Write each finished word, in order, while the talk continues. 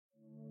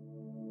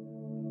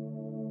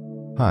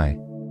Hi,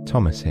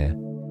 Thomas here.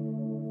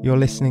 You're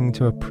listening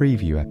to a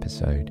preview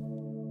episode.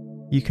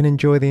 You can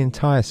enjoy the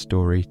entire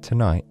story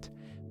tonight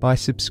by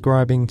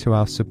subscribing to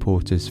our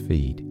supporters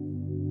feed.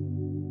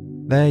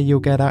 There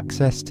you'll get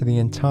access to the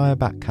entire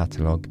back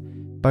catalogue,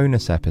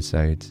 bonus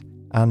episodes,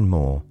 and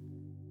more,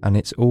 and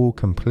it's all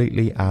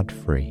completely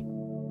ad-free.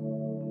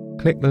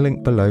 Click the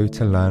link below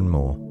to learn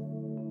more.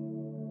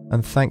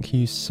 And thank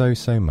you so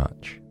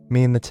much.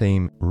 Me and the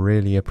team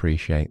really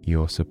appreciate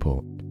your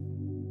support.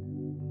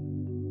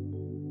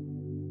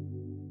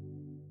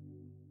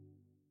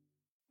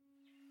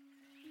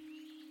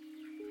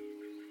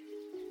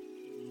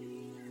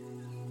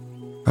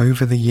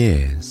 Over the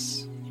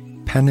years,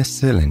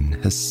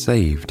 penicillin has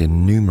saved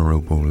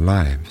innumerable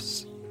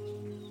lives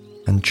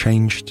and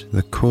changed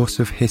the course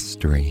of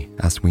history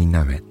as we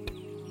know it.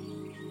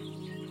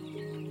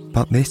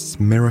 But this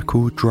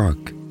miracle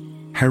drug,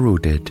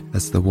 heralded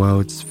as the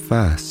world's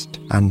first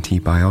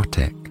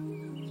antibiotic,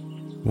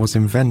 was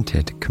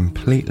invented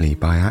completely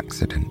by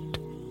accident.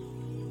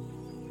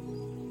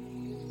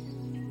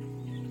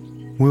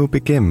 We'll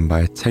begin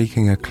by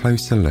taking a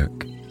closer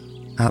look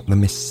at the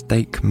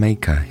mistake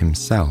maker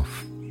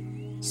himself,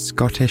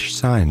 Scottish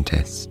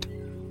scientist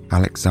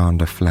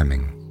Alexander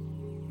Fleming.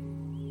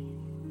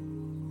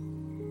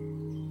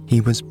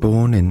 He was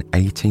born in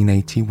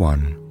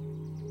 1881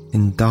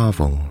 in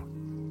Darvel,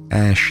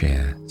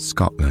 Ayrshire,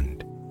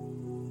 Scotland,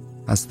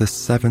 as the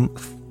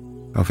seventh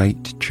of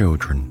 8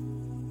 children.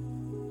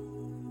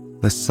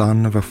 The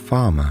son of a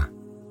farmer,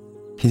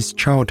 his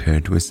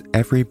childhood was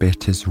every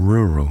bit as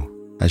rural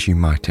as you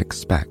might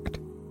expect.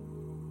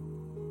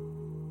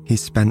 He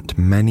spent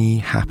many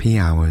happy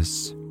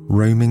hours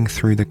roaming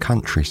through the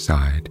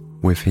countryside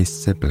with his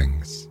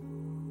siblings,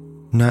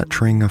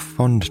 nurturing a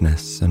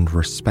fondness and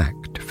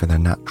respect for the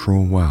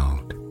natural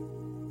world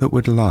that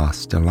would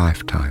last a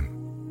lifetime.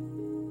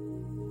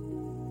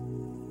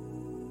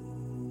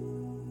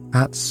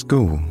 At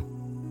school,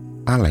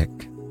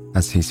 Alec,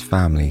 as his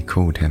family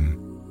called him,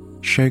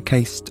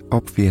 showcased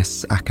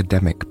obvious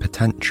academic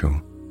potential.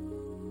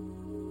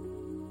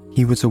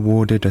 He was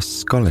awarded a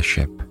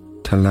scholarship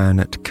to learn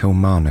at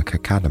Kilmarnock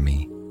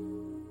Academy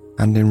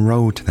and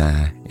enrolled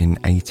there in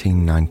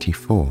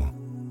 1894.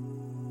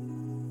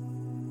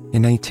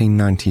 In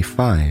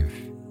 1895,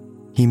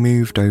 he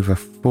moved over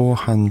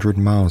 400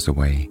 miles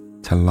away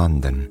to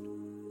London.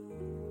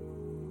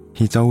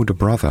 His older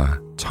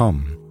brother,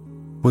 Tom,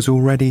 was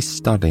already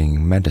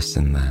studying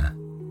medicine there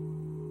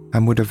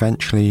and would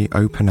eventually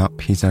open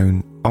up his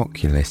own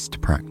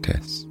oculist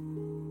practice.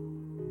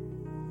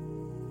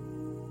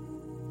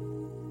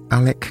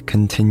 Alec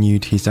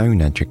continued his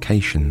own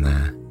education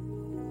there,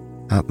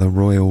 at the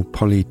Royal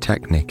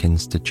Polytechnic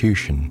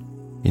Institution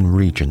in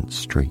Regent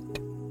Street.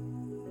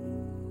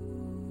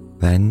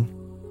 Then,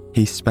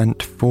 he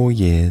spent 4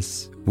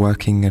 years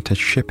working at a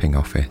shipping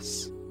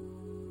office,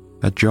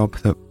 a job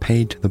that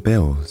paid the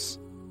bills,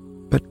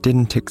 but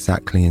didn't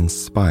exactly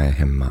inspire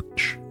him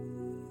much.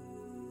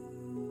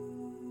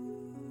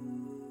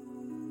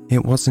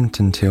 It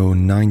wasn't until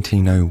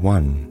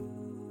 1901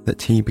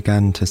 that he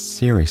began to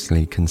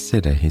seriously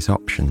consider his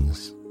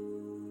options.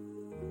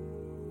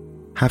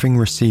 Having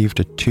received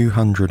a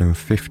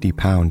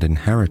 £250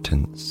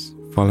 inheritance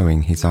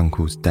following his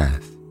uncle's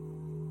death,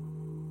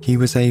 he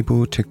was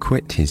able to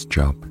quit his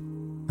job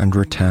and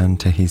return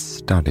to his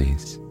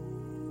studies.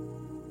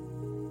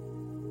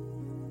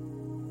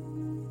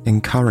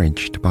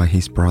 Encouraged by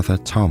his brother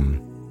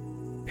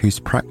Tom, whose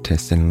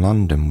practice in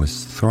London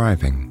was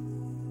thriving,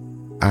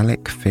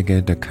 Alec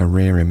figured a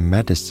career in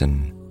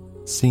medicine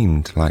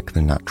seemed like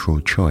the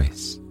natural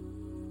choice.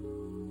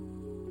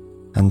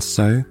 And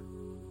so,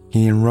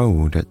 he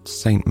enrolled at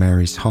St.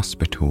 Mary's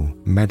Hospital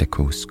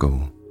Medical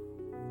School.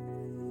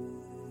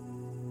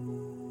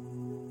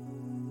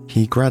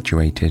 He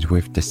graduated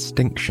with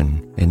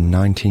distinction in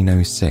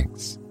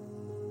 1906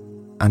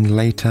 and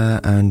later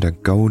earned a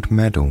gold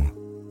medal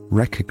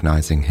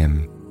recognizing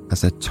him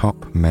as a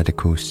top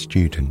medical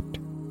student.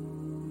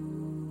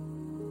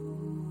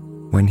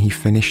 When he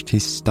finished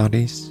his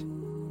studies,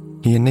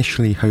 he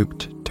initially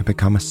hoped to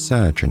become a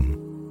surgeon.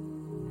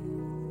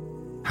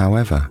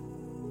 However,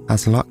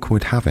 as luck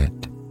would have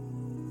it,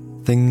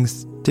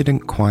 things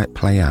didn't quite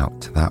play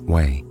out that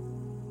way.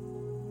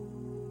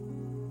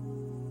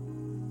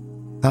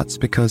 That's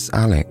because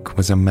Alec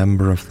was a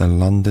member of the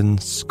London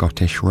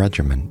Scottish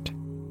Regiment,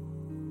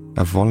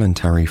 a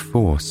voluntary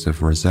force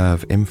of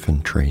reserve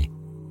infantry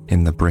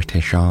in the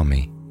British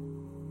Army.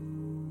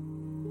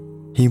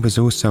 He was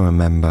also a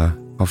member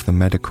of the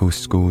medical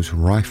school's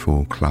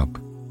rifle club.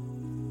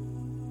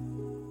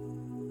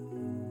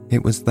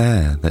 It was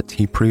there that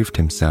he proved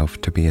himself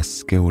to be a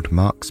skilled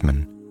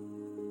marksman,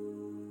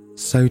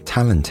 so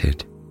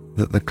talented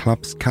that the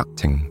club's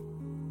captain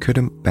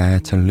couldn't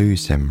bear to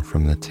lose him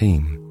from the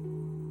team,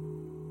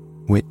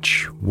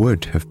 which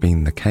would have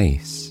been the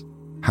case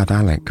had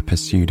Alec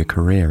pursued a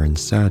career in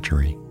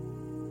surgery.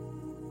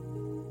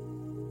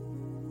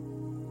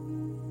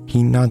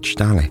 He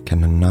nudged Alec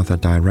in another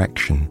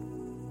direction,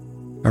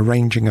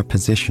 arranging a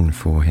position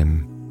for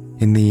him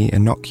in the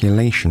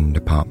inoculation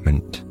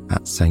department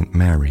at St.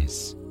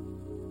 Mary's,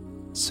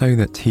 so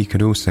that he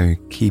could also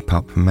keep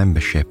up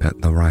membership at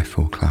the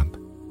Rifle Club.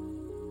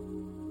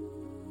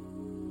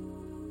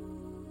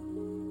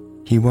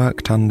 He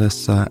worked under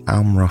Sir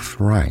Almroth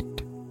Wright,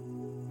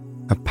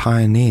 a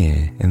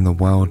pioneer in the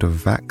world of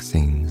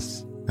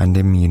vaccines and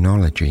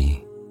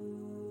immunology.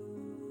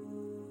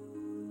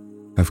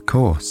 Of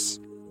course,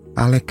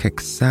 Alec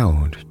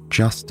excelled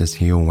just as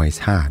he always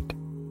had,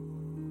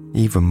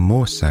 even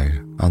more so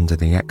under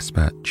the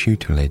expert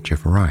tutelage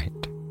of Wright.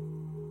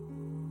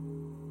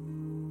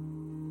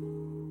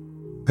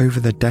 Over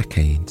the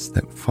decades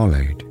that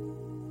followed,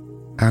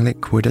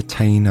 Alec would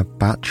attain a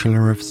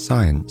Bachelor of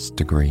Science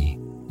degree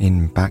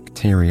in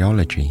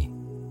bacteriology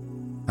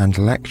and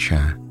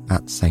lecture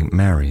at St.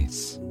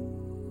 Mary's,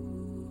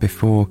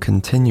 before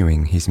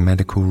continuing his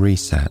medical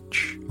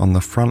research on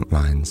the front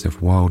lines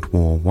of World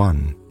War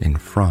I in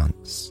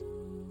France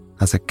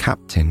as a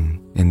captain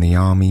in the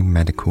Army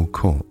Medical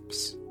Corps.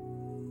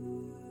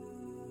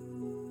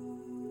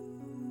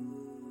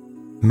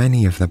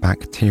 Many of the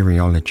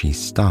bacteriology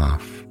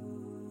staff,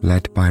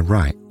 led by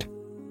Wright,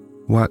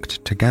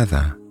 worked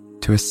together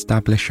to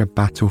establish a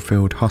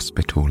battlefield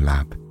hospital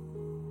lab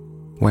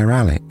where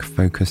Alec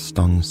focused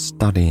on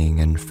studying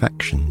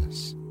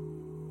infections.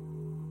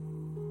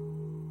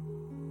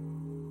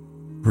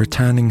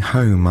 Returning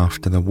home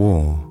after the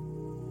war,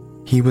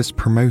 he was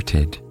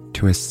promoted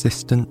to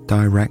Assistant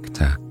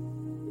Director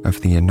of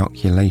the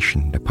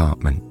Inoculation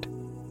Department.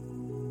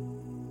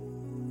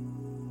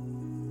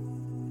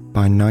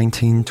 By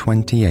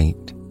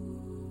 1928,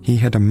 he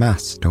had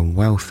amassed a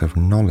wealth of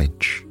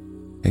knowledge,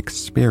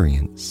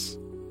 experience,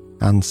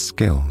 and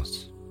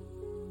skills,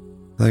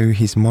 though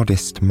his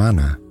modest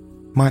manner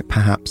might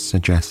perhaps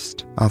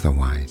suggest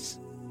otherwise.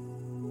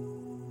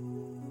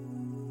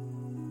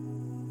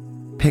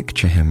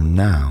 Picture him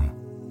now,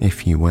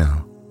 if you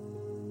will,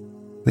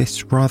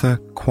 this rather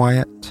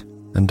quiet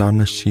and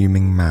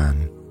unassuming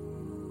man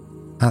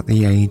at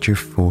the age of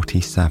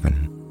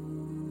 47.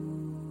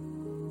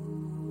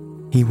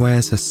 He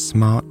wears a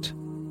smart,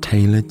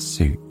 tailored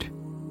suit,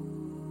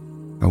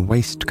 a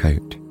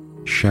waistcoat,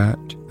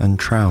 shirt and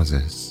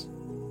trousers,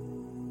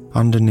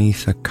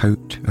 underneath a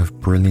coat of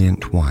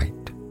brilliant white.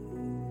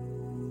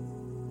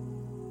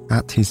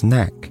 At his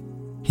neck,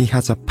 he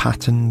has a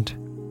patterned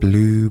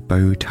blue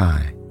bow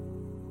tie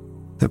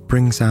that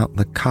brings out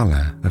the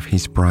colour of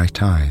his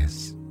bright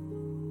eyes.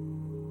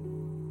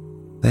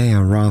 They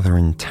are rather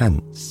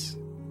intense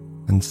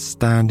and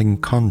stand in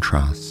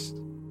contrast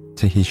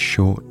to his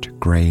short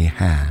grey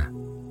hair.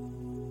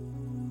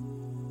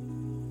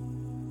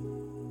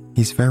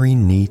 He's very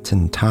neat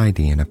and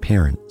tidy in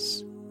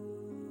appearance,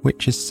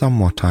 which is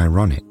somewhat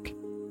ironic,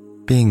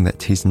 being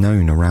that he's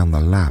known around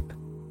the lab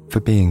for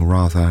being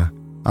rather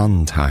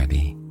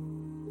untidy.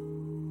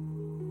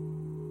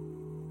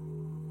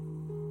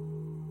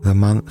 The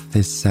month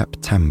is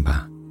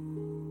September.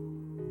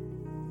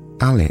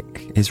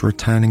 Alec is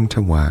returning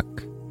to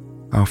work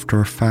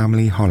after a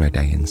family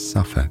holiday in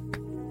Suffolk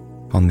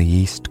on the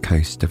east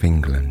coast of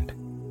England.